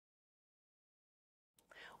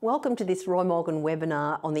Welcome to this Roy Morgan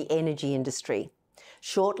webinar on the energy industry.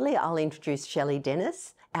 Shortly, I'll introduce Shelley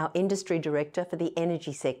Dennis, our Industry Director for the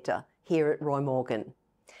energy sector here at Roy Morgan.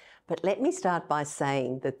 But let me start by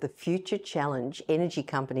saying that the future challenge energy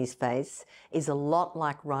companies face is a lot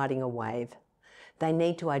like riding a wave. They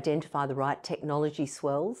need to identify the right technology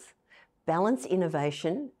swells, balance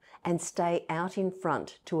innovation, and stay out in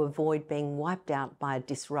front to avoid being wiped out by a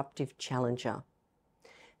disruptive challenger.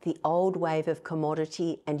 The old wave of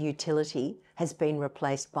commodity and utility has been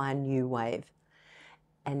replaced by a new wave.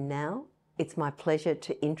 And now it's my pleasure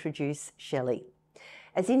to introduce Shelley.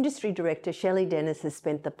 As Industry Director, Shelley Dennis has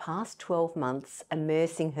spent the past 12 months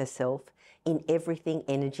immersing herself in everything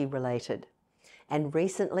energy related. And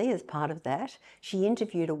recently, as part of that, she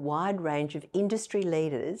interviewed a wide range of industry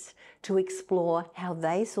leaders to explore how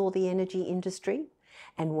they saw the energy industry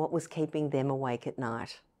and what was keeping them awake at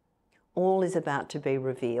night. All is about to be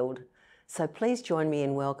revealed. So please join me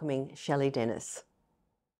in welcoming Shelley Dennis.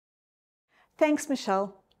 Thanks,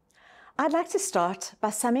 Michelle. I'd like to start by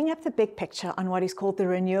summing up the big picture on what is called the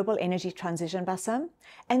renewable energy transition by some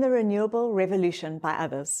and the renewable revolution by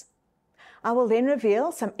others. I will then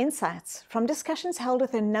reveal some insights from discussions held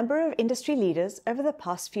with a number of industry leaders over the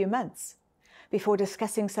past few months, before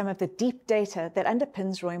discussing some of the deep data that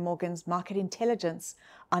underpins Roy Morgan's market intelligence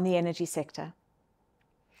on the energy sector.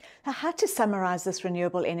 Now, how to summarize this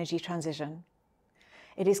renewable energy transition?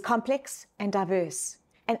 It is complex and diverse,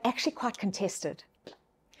 and actually quite contested.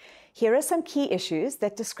 Here are some key issues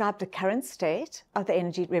that describe the current state of the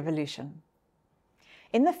energy revolution.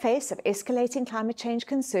 In the face of escalating climate change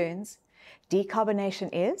concerns, decarbonation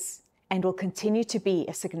is and will continue to be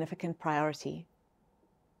a significant priority.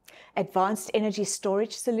 Advanced energy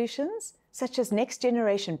storage solutions, such as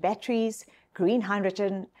next-generation batteries, green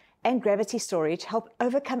hydrogen, and gravity storage help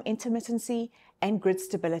overcome intermittency and grid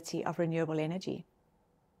stability of renewable energy.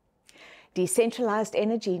 Decentralized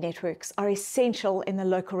energy networks are essential in the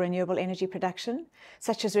local renewable energy production,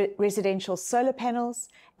 such as residential solar panels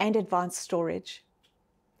and advanced storage.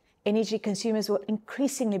 Energy consumers will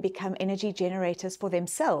increasingly become energy generators for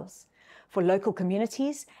themselves, for local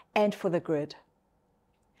communities, and for the grid.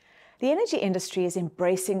 The energy industry is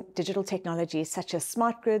embracing digital technologies such as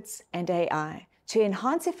smart grids and AI to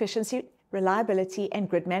enhance efficiency, reliability, and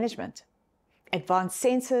grid management. Advanced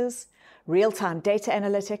sensors, real-time data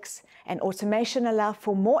analytics, and automation allow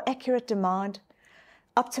for more accurate demand,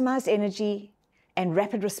 optimized energy, and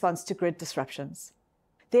rapid response to grid disruptions.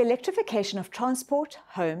 The electrification of transport,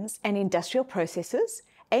 homes, and industrial processes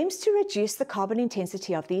aims to reduce the carbon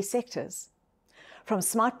intensity of these sectors. From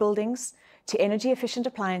smart buildings to energy-efficient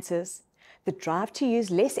appliances, the drive to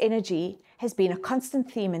use less energy has been a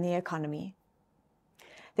constant theme in the economy.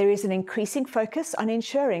 There is an increasing focus on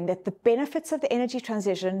ensuring that the benefits of the energy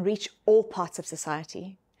transition reach all parts of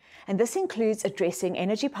society. And this includes addressing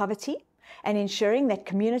energy poverty and ensuring that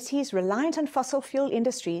communities reliant on fossil fuel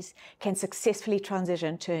industries can successfully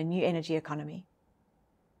transition to a new energy economy.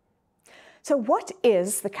 So what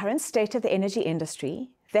is the current state of the energy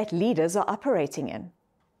industry that leaders are operating in?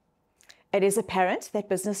 It is apparent that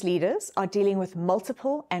business leaders are dealing with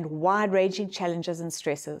multiple and wide-ranging challenges and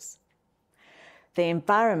stresses. The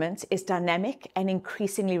environment is dynamic and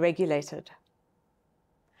increasingly regulated.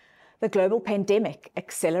 The global pandemic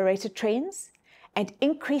accelerated trends and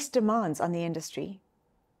increased demands on the industry.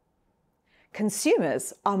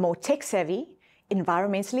 Consumers are more tech-savvy,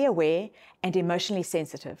 environmentally aware, and emotionally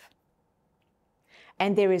sensitive.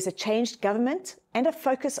 And there is a changed government and a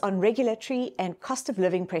focus on regulatory and cost of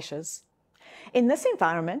living pressures. In this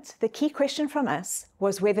environment, the key question from us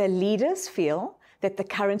was whether leaders feel that the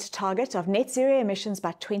current target of net zero emissions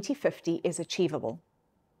by 2050 is achievable.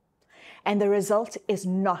 And the result is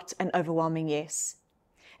not an overwhelming yes.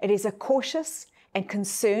 It is a cautious and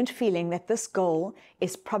concerned feeling that this goal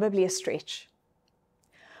is probably a stretch.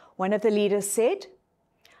 One of the leaders said,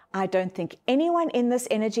 "I don't think anyone in this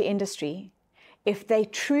energy industry, if they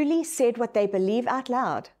truly said what they believe out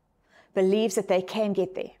loud, believes that they can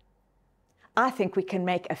get there. I think we can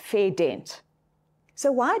make a fair dent."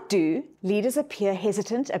 So why do leaders appear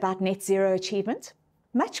hesitant about net zero achievement?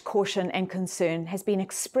 Much caution and concern has been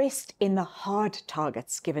expressed in the hard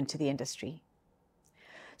targets given to the industry.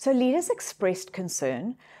 So leaders expressed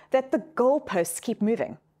concern that the goalposts keep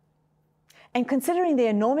moving. And considering the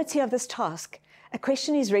enormity of this task, a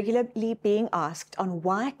question is regularly being asked on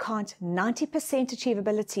why can't 90%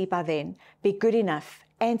 achievability by then be good enough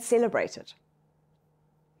and celebrated?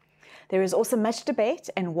 There is also much debate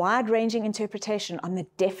and wide-ranging interpretation on the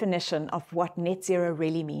definition of what net zero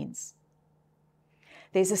really means.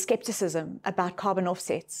 There's a skepticism about carbon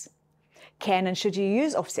offsets. Can and should you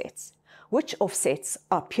use offsets? which offsets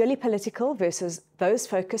are purely political versus those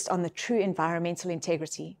focused on the true environmental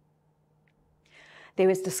integrity. There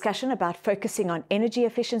is discussion about focusing on energy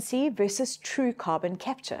efficiency versus true carbon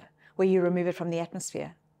capture, where you remove it from the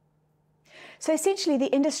atmosphere. So essentially,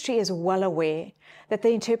 the industry is well aware that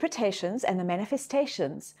the interpretations and the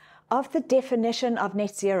manifestations of the definition of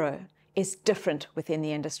net zero is different within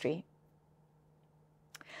the industry.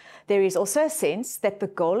 There is also a sense that the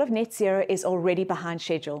goal of net zero is already behind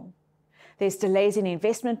schedule. There's delays in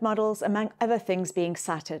investment models, among other things being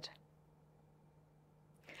cited.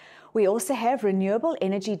 We also have renewable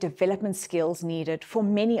energy development skills needed for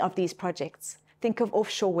many of these projects. Think of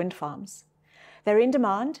offshore wind farms. They're in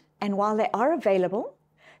demand, and while they are available,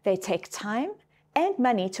 they take time and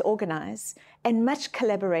money to organize, and much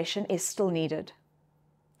collaboration is still needed.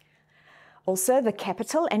 Also, the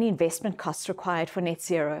capital and investment costs required for net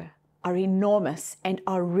zero are enormous and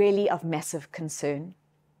are really of massive concern.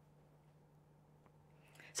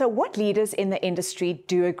 So what leaders in the industry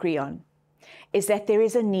do agree on is that there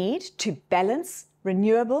is a need to balance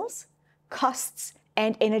renewables, costs,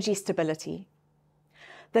 and energy stability.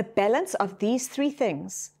 The balance of these three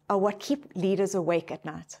things are what keep leaders awake at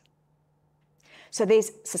night. So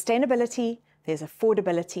there's sustainability, there's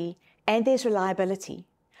affordability, and there's reliability.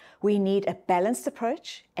 We need a balanced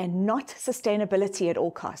approach and not sustainability at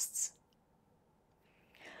all costs.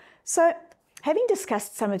 So, having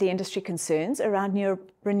discussed some of the industry concerns around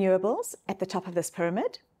renewables at the top of this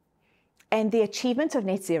pyramid and the achievement of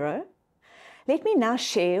net zero, let me now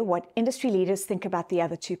share what industry leaders think about the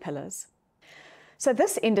other two pillars. So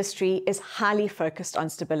this industry is highly focused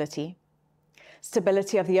on stability.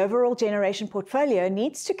 Stability of the overall generation portfolio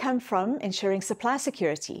needs to come from ensuring supply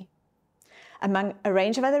security. Among a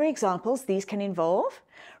range of other examples, these can involve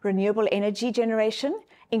renewable energy generation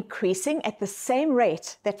increasing at the same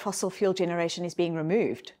rate that fossil fuel generation is being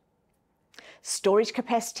removed. Storage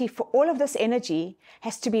capacity for all of this energy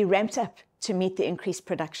has to be ramped up to meet the increased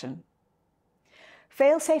production.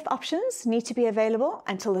 Fail-safe options need to be available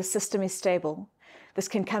until the system is stable. This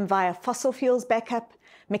can come via fossil fuels backup,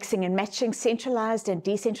 mixing and matching centralized and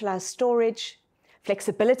decentralized storage,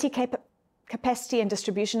 flexibility capacity and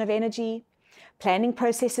distribution of energy, planning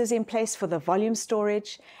processes in place for the volume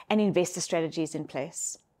storage, and investor strategies in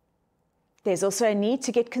place. There's also a need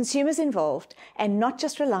to get consumers involved and not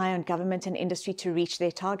just rely on government and industry to reach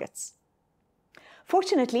their targets.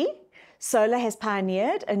 Fortunately, solar has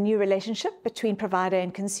pioneered a new relationship between provider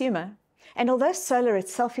and consumer. And although solar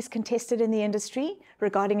itself is contested in the industry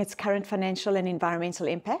regarding its current financial and environmental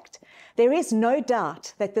impact, there is no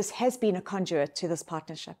doubt that this has been a conduit to this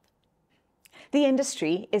partnership. The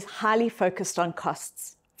industry is highly focused on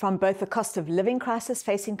costs, from both the cost of living crisis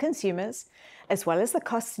facing consumers, as well as the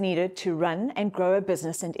costs needed to run and grow a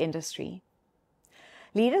business and industry.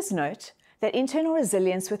 Leaders note that internal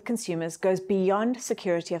resilience with consumers goes beyond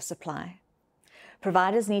security of supply.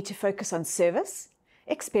 Providers need to focus on service,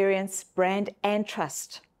 experience, brand, and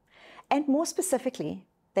trust. And more specifically,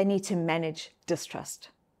 they need to manage distrust.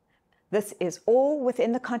 This is all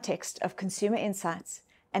within the context of consumer insights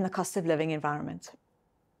and the cost of living environment.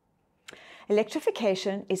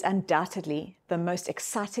 Electrification is undoubtedly the most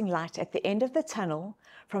exciting light at the end of the tunnel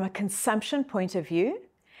from a consumption point of view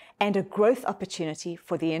and a growth opportunity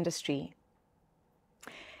for the industry.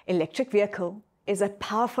 Electric vehicle is a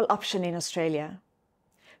powerful option in Australia.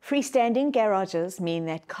 Freestanding garages mean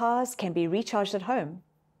that cars can be recharged at home.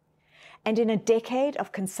 And in a decade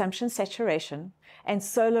of consumption saturation and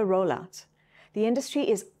solar rollout, the industry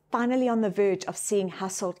is finally on the verge of seeing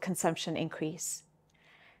household consumption increase.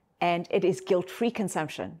 And it is guilt-free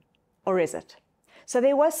consumption, or is it? So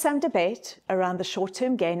there was some debate around the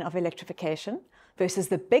short-term gain of electrification versus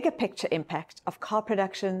the bigger picture impact of car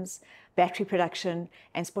productions, battery production,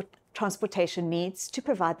 and transportation needs to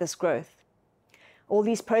provide this growth. All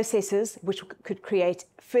these processes which could create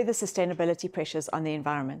further sustainability pressures on the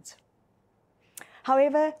environment.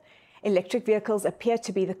 However, electric vehicles appear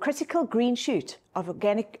to be the critical green shoot of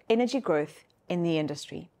organic energy growth in the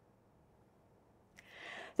industry.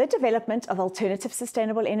 The development of alternative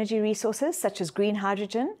sustainable energy resources, such as green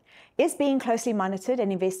hydrogen, is being closely monitored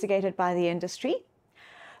and investigated by the industry,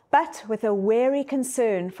 but with a wary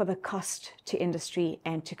concern for the cost to industry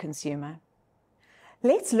and to consumer.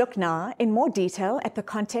 Let's look now in more detail at the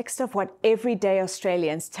context of what everyday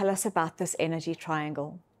Australians tell us about this energy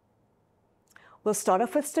triangle. We'll start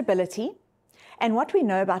off with stability and what we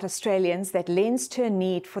know about Australians that lends to a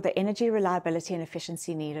need for the energy reliability and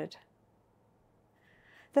efficiency needed.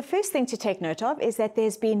 The first thing to take note of is that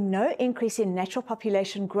there's been no increase in natural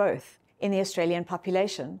population growth in the Australian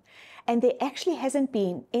population, and there actually hasn't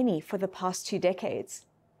been any for the past 2 decades.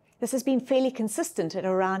 This has been fairly consistent at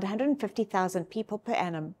around 150,000 people per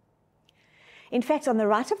annum. In fact, on the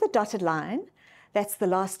right of the dotted line, that's the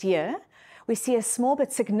last year, we see a small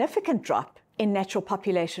but significant drop in natural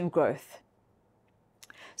population growth.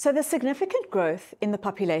 So the significant growth in the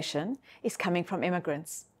population is coming from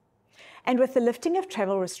immigrants. And with the lifting of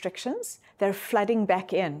travel restrictions, they're flooding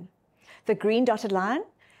back in. The green dotted line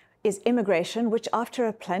is immigration, which after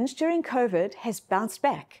a plunge during COVID has bounced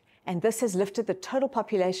back, and this has lifted the total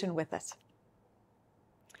population with it.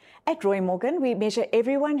 At Roy Morgan, we measure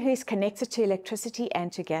everyone who is connected to electricity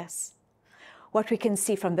and to gas. What we can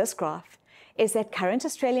see from this graph is that current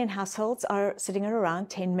Australian households are sitting at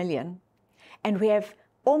around 10 million, and we have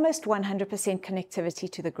almost 100% connectivity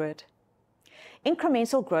to the grid.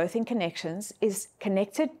 Incremental growth in connections is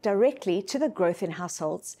connected directly to the growth in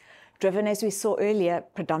households, driven, as we saw earlier,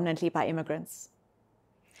 predominantly by immigrants.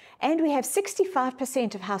 And we have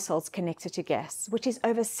 65% of households connected to gas, which is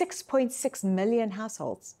over 6.6 million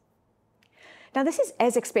households. Now, this is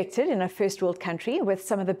as expected in a first world country with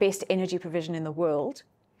some of the best energy provision in the world,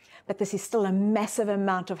 but this is still a massive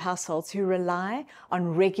amount of households who rely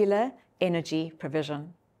on regular energy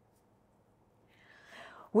provision.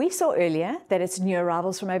 We saw earlier that it's new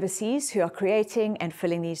arrivals from overseas who are creating and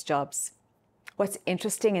filling these jobs. What's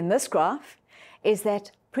interesting in this graph is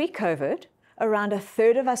that pre-COVID, around a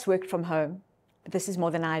third of us worked from home. This is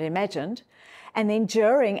more than I'd imagined. And then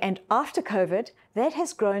during and after COVID, that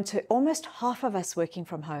has grown to almost half of us working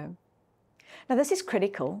from home. Now, this is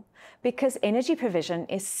critical because energy provision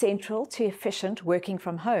is central to efficient working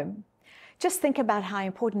from home. Just think about how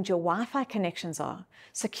important your Wi-Fi connections are,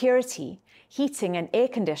 security, heating and air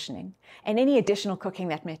conditioning, and any additional cooking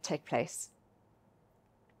that may take place.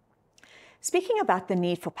 Speaking about the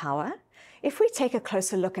need for power, if we take a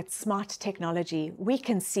closer look at smart technology, we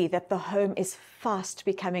can see that the home is fast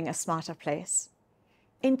becoming a smarter place.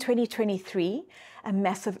 In 2023, a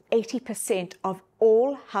massive 80% of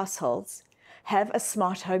all households have a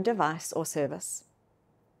smart home device or service.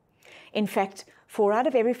 In fact, 4 out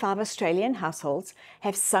of every 5 Australian households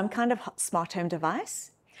have some kind of smart home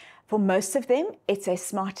device. For most of them, it's a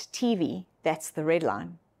smart TV. That's the red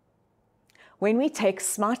line. When we take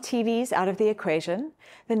smart TVs out of the equation,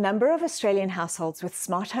 the number of Australian households with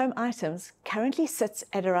smart home items currently sits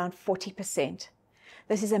at around 40%.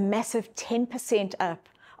 This is a massive 10% up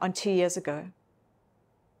on 2 years ago.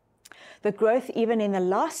 The growth even in the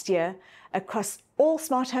last year across all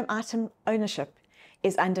smart home item ownership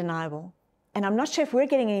is undeniable. And I'm not sure if we're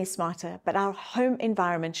getting any smarter, but our home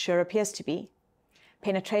environment sure appears to be.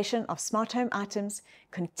 Penetration of smart home items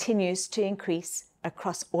continues to increase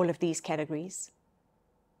across all of these categories.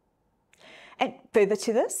 And further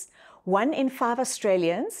to this, 1 in 5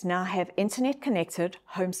 Australians now have internet-connected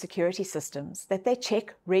home security systems that they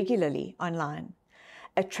check regularly online,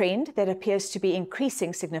 a trend that appears to be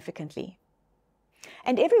increasing significantly.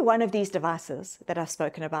 And every one of these devices that I've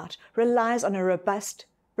spoken about relies on a robust,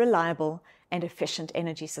 reliable, and efficient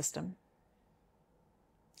energy system.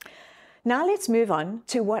 Now let's move on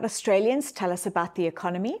to what Australians tell us about the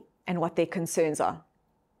economy and what their concerns are.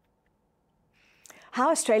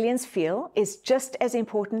 How Australians feel is just as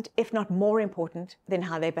important, if not more important, than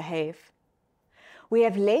how they behave. We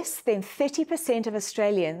have less than 30% of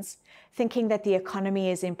Australians thinking that the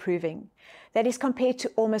economy is improving. That is compared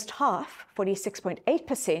to almost half,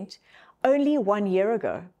 46.8%, only 1 year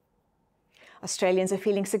ago. Australians are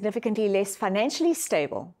feeling significantly less financially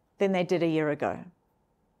stable than they did a year ago.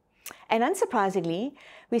 And unsurprisingly,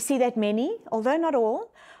 we see that many, although not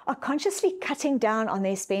all, are consciously cutting down on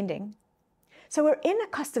their spending. So we're in a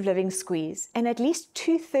cost of living squeeze, and at least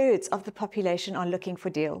 2/3 of the population are looking for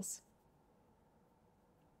deals.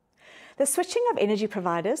 The switching of energy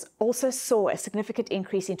providers also saw a significant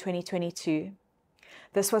increase in 2022.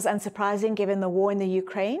 This was unsurprising given the war in the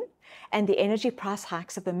Ukraine and the energy price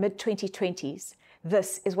hikes of the mid-2020s.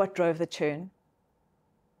 This is what drove the churn.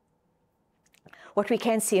 What we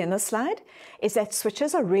can see in this slide is that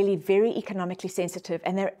switchers are really very economically sensitive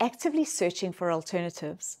and they're actively searching for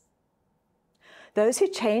alternatives. Those who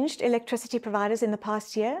changed electricity providers in the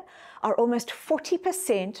past year are almost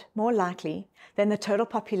 40% more likely than the total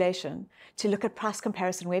population to look at price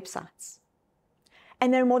comparison websites.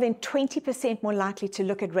 And they're more than 20% more likely to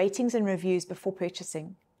look at ratings and reviews before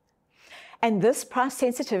purchasing. And this price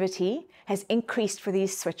sensitivity has increased for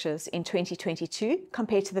these switchers in 2022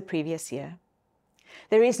 compared to the previous year.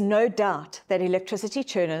 There is no doubt that electricity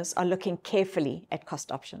churners are looking carefully at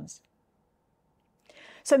cost options.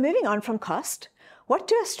 So moving on from cost, what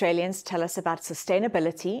do Australians tell us about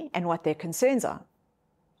sustainability and what their concerns are?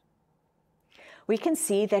 We can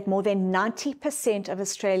see that more than 90% of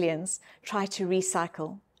Australians try to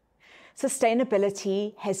recycle.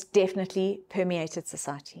 sustainability has definitely permeated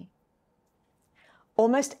society.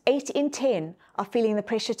 Almost 8 in 10 are feeling the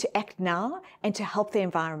pressure to act now and to help the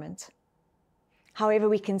environment. However,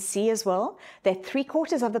 we can see as well that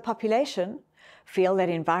 3/4 of the population feel that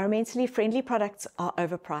environmentally friendly products are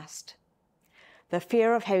overpriced. The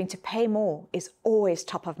fear of having to pay more is always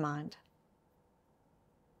top of mind.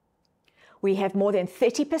 We have more than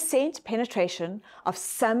 30% penetration of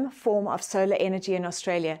some form of solar energy in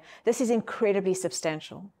Australia. This is incredibly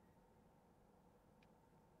substantial.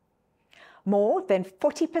 More than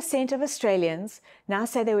 40% of Australians now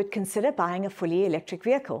say they would consider buying a fully electric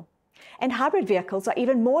vehicle. And hybrid vehicles are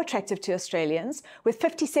even more attractive to Australians, with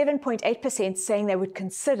 57.8% saying they would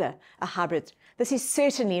consider a hybrid. This is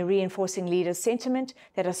certainly reinforcing leaders' sentiment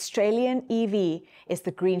that Australian EV is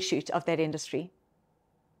the green shoot of that industry.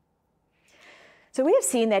 So we have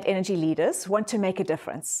seen that energy leaders want to make a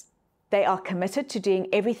difference. They are committed to doing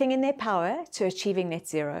everything in their power to achieving net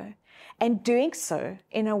zero, and doing so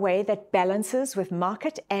in a way that balances with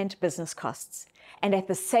market and business costs, and at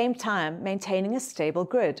the same time maintaining a stable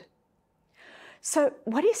grid. So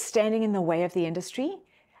what is standing in the way of the industry?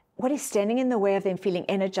 What is standing in the way of them feeling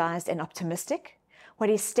energized and optimistic? What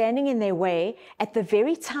is standing in their way at the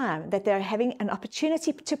very time that they're having an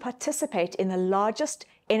opportunity to participate in the largest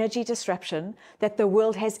energy disruption that the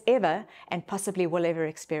world has ever and possibly will ever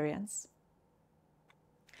experience?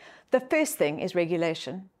 The first thing is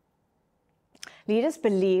regulation. Leaders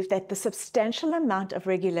believe that the substantial amount of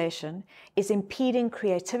regulation is impeding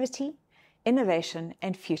creativity, innovation,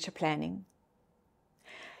 and future planning.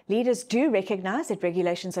 Leaders do recognize that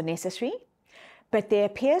regulations are necessary, but there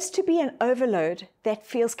appears to be an overload that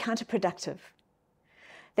feels counterproductive.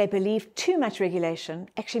 They believe too much regulation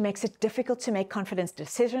actually makes it difficult to make confident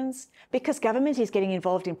decisions because government is getting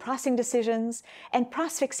involved in pricing decisions, and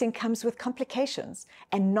price fixing comes with complications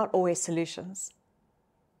and not always solutions.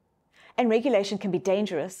 And regulation can be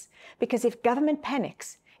dangerous because if government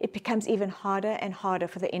panics, it becomes even harder and harder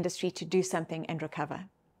for the industry to do something and recover.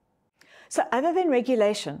 So other than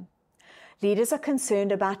regulation, leaders are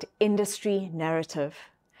concerned about industry narrative.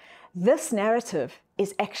 This narrative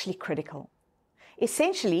is actually critical.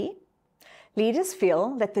 Essentially, leaders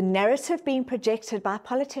feel that the narrative being projected by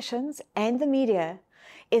politicians and the media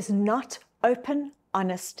is not open,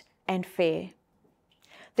 honest, and fair.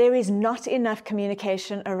 There is not enough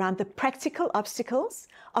communication around the practical obstacles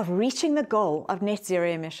of reaching the goal of net zero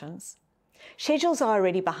emissions. Schedules are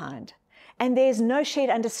already behind, and there is no shared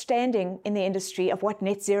understanding in the industry of what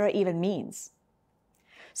net zero even means.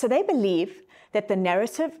 So they believe that the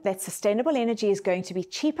narrative that sustainable energy is going to be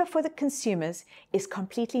cheaper for the consumers is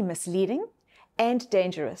completely misleading and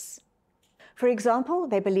dangerous. For example,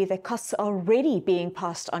 they believe that costs are already being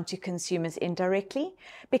passed on to consumers indirectly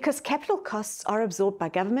because capital costs are absorbed by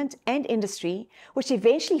government and industry, which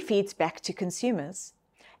eventually feeds back to consumers,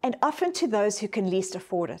 and often to those who can least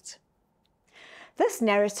afford it. This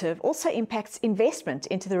narrative also impacts investment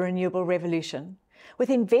into the renewable revolution,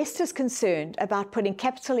 with investors concerned about putting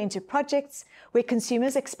capital into projects where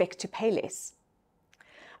consumers expect to pay less.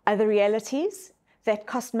 Other realities that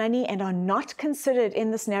cost money and are not considered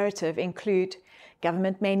in this narrative include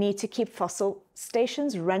government may need to keep fossil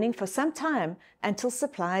stations running for some time until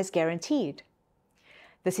supply is guaranteed.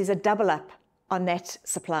 This is a double up on that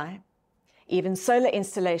supply. Even solar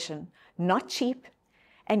installation, not cheap,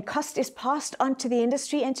 and cost is passed on to the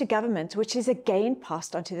industry and to government, which is again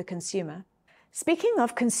passed on to the consumer. Speaking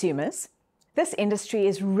of consumers, this industry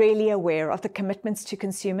is really aware of the commitments to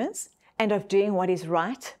consumers and of doing what is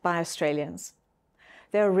right by Australians.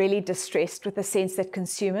 They are really distressed with the sense that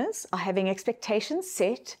consumers are having expectations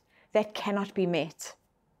set that cannot be met.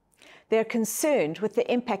 They are concerned with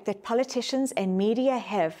the impact that politicians and media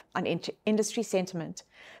have on industry sentiment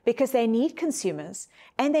because they need consumers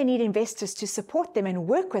and they need investors to support them and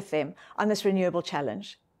work with them on this renewable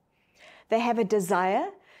challenge. They have a desire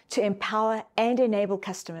to empower and enable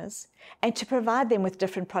customers and to provide them with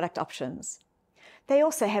different product options. They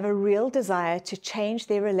also have a real desire to change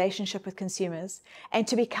their relationship with consumers and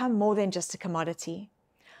to become more than just a commodity.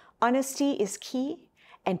 Honesty is key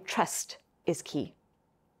and trust is key.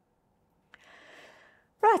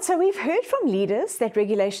 Right, so we've heard from leaders that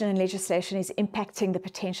regulation and legislation is impacting the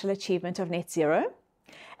potential achievement of net zero.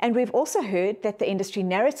 And we've also heard that the industry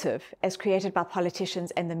narrative, as created by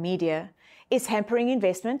politicians and the media, is hampering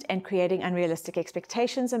investment and creating unrealistic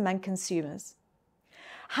expectations among consumers.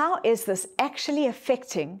 How is this actually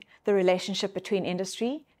affecting the relationship between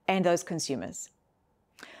industry and those consumers?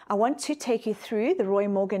 I want to take you through the Roy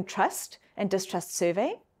Morgan Trust and Distrust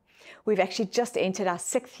Survey. We've actually just entered our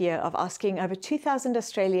 6th year of asking over 2,000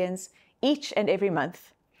 Australians each and every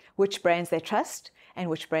month, which brands they trust and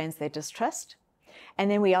which brands they distrust.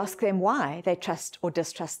 And then we ask them why they trust or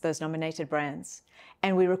distrust those nominated brands.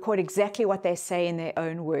 And we record exactly what they say in their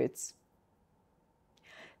own words.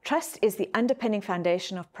 Trust is the underpinning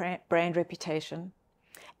foundation of brand reputation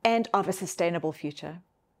and of a sustainable future.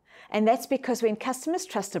 And that's because when customers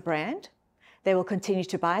trust a brand, they will continue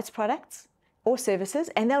to buy its products or services,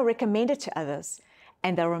 and they'll recommend it to others,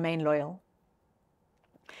 and they'll remain loyal.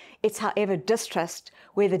 It's, however, distrust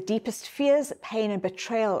where the deepest fears, pain, and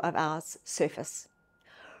betrayal of ours surface.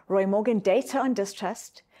 Roy Morgan data on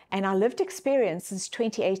distrust and our lived experience since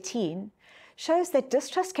 2018 shows that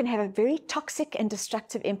distrust can have a very toxic and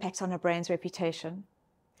destructive impact on a brand's reputation.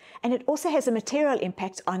 And it also has a material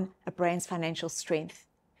impact on a brand's financial strength.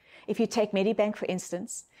 If you take Medibank, for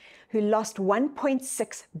instance, who lost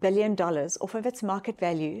 $1.6 billion off of its market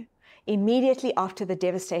value immediately after the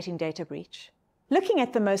devastating data breach. Looking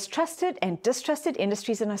at the most trusted and distrusted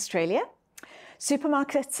industries in Australia,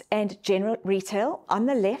 supermarkets and general retail on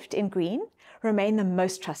the left in green remain the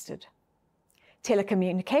most trusted.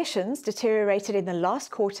 Telecommunications deteriorated in the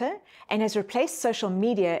last quarter and has replaced social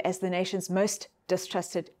media as the nation's most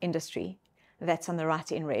distrusted industry. That's on the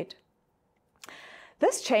right in red.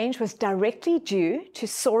 This change was directly due to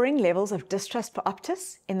soaring levels of distrust for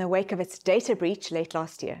Optus in the wake of its data breach late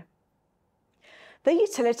last year. The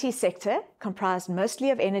utility sector, comprised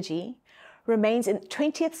mostly of energy, remains in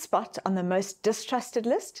 20th spot on the most distrusted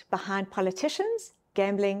list behind politicians,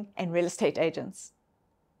 gambling, and real estate agents.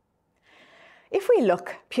 If we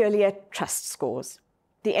look purely at trust scores,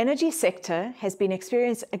 the energy sector has been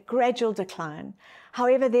experiencing a gradual decline.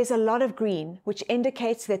 However, there's a lot of green, which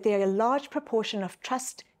indicates that there are a large proportion of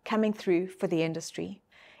trust coming through for the industry.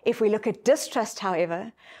 If we look at distrust,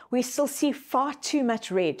 however, we still see far too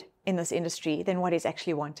much red in this industry than what is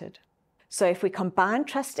actually wanted. So if we combine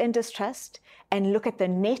trust and distrust and look at the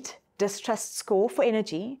net distrust score for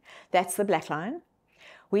energy, that's the black line,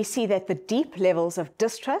 we see that the deep levels of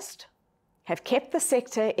distrust have kept the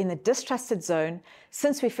sector in the distrusted zone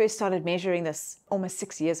since we first started measuring this almost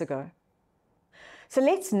 6 years ago. So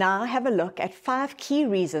let's now have a look at 5 key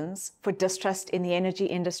reasons for distrust in the energy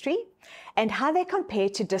industry and how they compare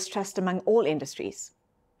to distrust among all industries.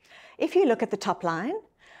 If you look at the top line,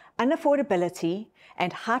 unaffordability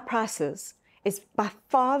and high prices is by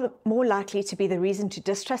far more likely to be the reason to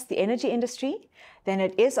distrust the energy industry than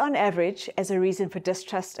it is on average as a reason for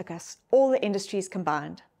distrust across all the industries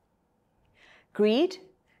combined. Greed,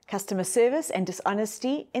 customer service, and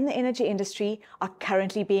dishonesty in the energy industry are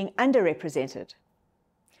currently being underrepresented.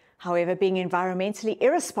 However, being environmentally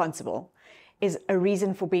irresponsible is a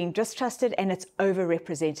reason for being distrusted, and it's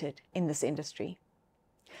overrepresented in this industry.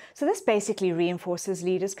 So this basically reinforces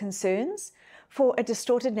leaders' concerns for a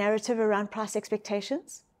distorted narrative around price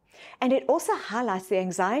expectations. And it also highlights the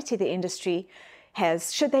anxiety the industry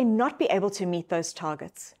has should they not be able to meet those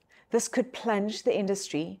targets. This could plunge the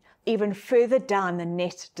industry even further down the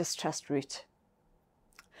net distrust route.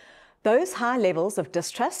 Those high levels of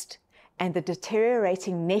distrust and the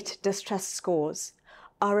deteriorating net distrust scores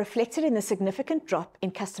are reflected in the significant drop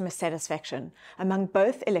in customer satisfaction among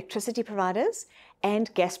both electricity providers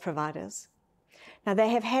and gas providers. Now, they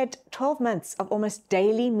have had 12 months of almost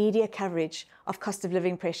daily media coverage of cost of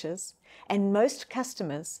living pressures, and most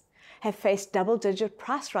customers have faced double-digit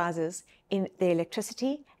price rises in their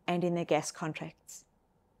electricity and in their gas contracts.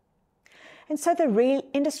 And so the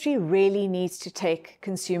industry really needs to take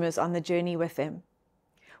consumers on the journey with them.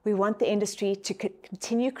 We want the industry to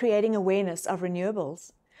continue creating awareness of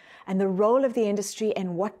renewables and the role of the industry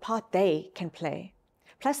and what part they can play.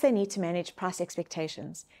 Plus, they need to manage price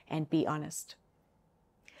expectations and be honest.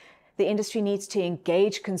 The industry needs to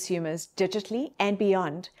engage consumers digitally and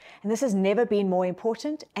beyond, and this has never been more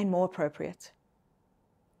important and more appropriate.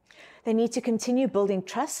 They need to continue building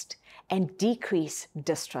trust and decrease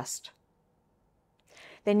distrust.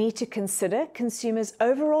 They need to consider consumers'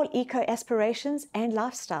 overall eco-aspirations and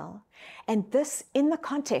lifestyle, and this in the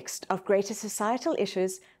context of greater societal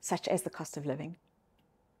issues such as the cost of living.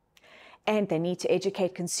 And they need to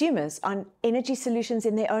educate consumers on energy solutions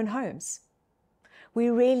in their own homes. We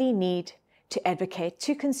really need to advocate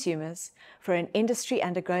to consumers for an industry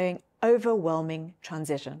undergoing overwhelming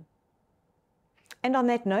transition. And on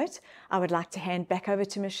that note, I would like to hand back over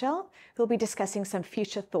to Michele, who will be discussing some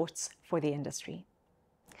future thoughts for the industry.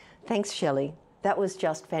 Thanks, Shelley. That was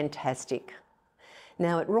just fantastic.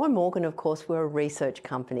 Now, at Roy Morgan, of course, we're a research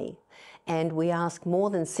company, and we ask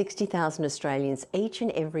more than 60,000 Australians each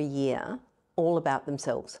and every year all about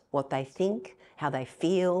themselves, what they think, how they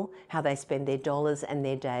feel, how they spend their dollars and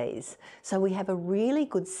their days. So we have a really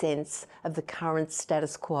good sense of the current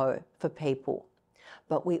status quo for people.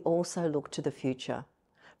 but we also look to the future.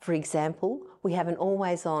 For example, we have an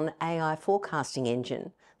always-on AI forecasting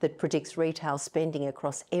engine that predicts retail spending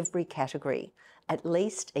across every category, at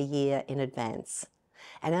least a year in advance.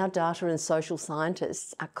 And our data and social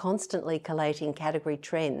scientists are constantly collating category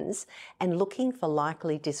trends and looking for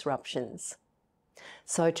likely disruptions.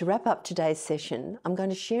 So to wrap up today's session, I'm going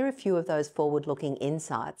to share a few of those forward-looking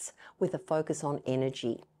insights with a focus on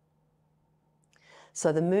energy.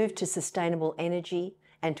 So the move to sustainable energy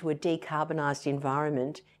and to a decarbonised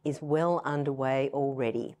environment is well underway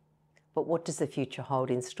already. But what does the future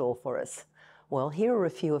hold in store for us? Well, here are a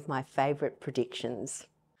few of my favourite predictions.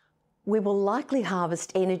 We will likely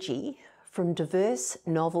harvest energy from diverse,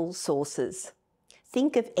 novel sources.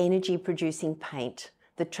 Think of energy producing paint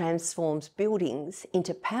that transforms buildings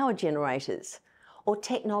into power generators, or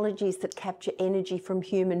technologies that capture energy from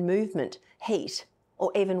human movement, heat,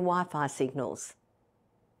 or even Wi-Fi signals.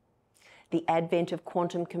 The advent of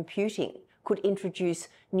quantum computing could introduce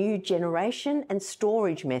new generation and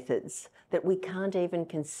storage methods that we can't even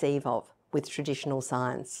conceive of with traditional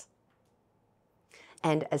science.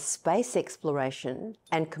 And as space exploration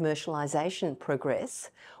and commercialisation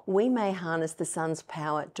progress, we may harness the sun's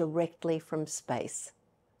power directly from space.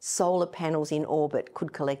 Solar panels in orbit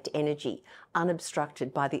could collect energy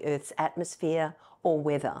unobstructed by the Earth's atmosphere or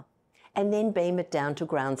weather, and then beam it down to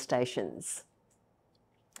ground stations.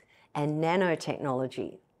 And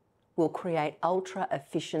nanotechnology will create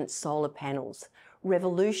ultra-efficient solar panels,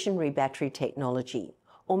 revolutionary battery technology,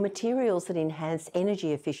 or materials that enhance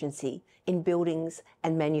energy efficiency in buildings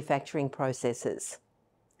and manufacturing processes.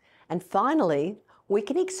 And finally, we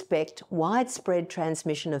can expect widespread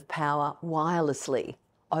transmission of power wirelessly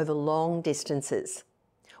over long distances,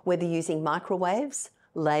 whether using microwaves,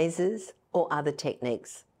 lasers, or other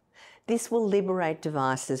techniques. This will liberate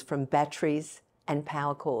devices from batteries and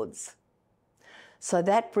power cords. So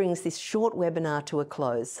that brings this short webinar to a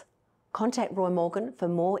close. Contact Roy Morgan for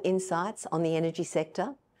more insights on the energy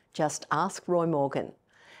sector. Just ask Roy Morgan.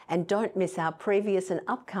 And don't miss our previous and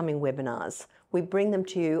upcoming webinars. We bring them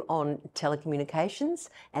to you on telecommunications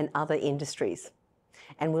and other industries.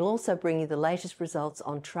 And we'll also bring you the latest results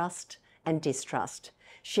on trust and distrust,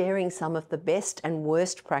 sharing some of the best and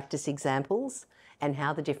worst practice examples and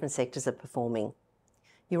how the different sectors are performing.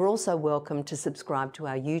 You're also welcome to subscribe to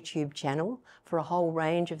our YouTube channel for a whole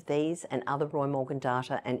range of these and other Roy Morgan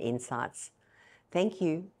data and insights. Thank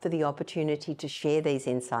you for the opportunity to share these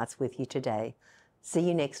insights with you today. See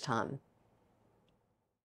you next time.